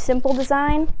very simple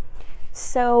design.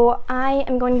 So I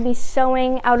am going to be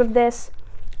sewing out of this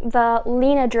the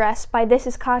Lena dress by This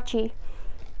Is Kachi.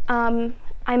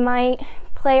 I might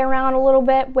play around a little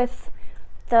bit with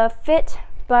the fit,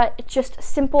 but it's just a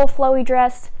simple flowy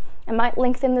dress. I might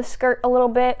lengthen the skirt a little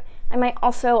bit. I might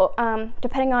also,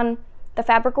 depending on the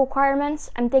fabric requirements,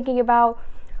 I'm thinking about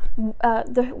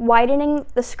widening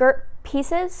the skirt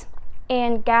pieces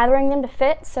and gathering them to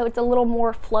fit so it's a little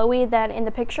more flowy than in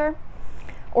the picture,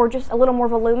 or just a little more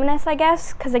voluminous, I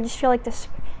guess, because I just feel like this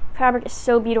fabric is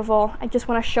so beautiful. I just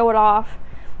want to show it off,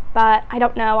 but I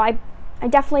don't know. I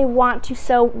definitely want to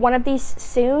sew one of these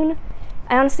soon.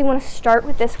 I honestly want to start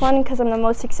with this one because I'm the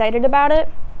most excited about it,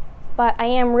 but I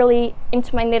am really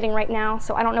into my knitting right now,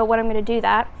 so I don't know what I'm going to do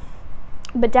that.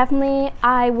 But definitely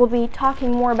I will be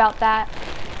talking more about that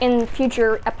in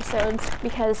future episodes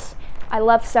because I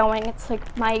love sewing. It's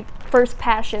like my first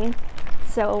passion.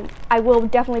 So I will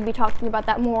definitely be talking about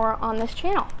that more on this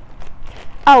channel.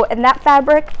 Oh, and that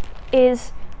fabric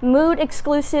is Mood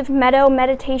Exclusive Meadow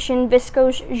Meditation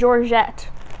Viscose Georgette.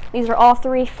 These are all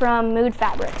 3 from Mood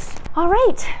Fabrics. All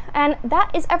right, and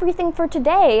that is everything for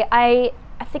today. I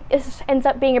think this ends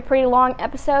up being a pretty long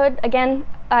episode. Again,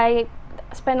 I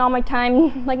spend all my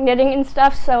time like knitting and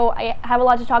stuff, so I have a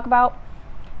lot to talk about.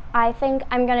 I think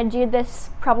I'm gonna do this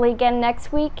probably again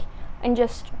next week and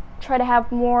just try to have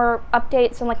more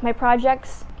updates on like my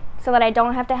projects so that I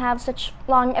don't have to have such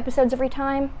long episodes every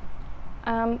time.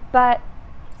 But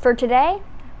for today,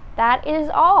 that is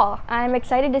all. I'm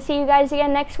excited to see you guys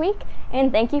again next week,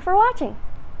 and thank you for watching.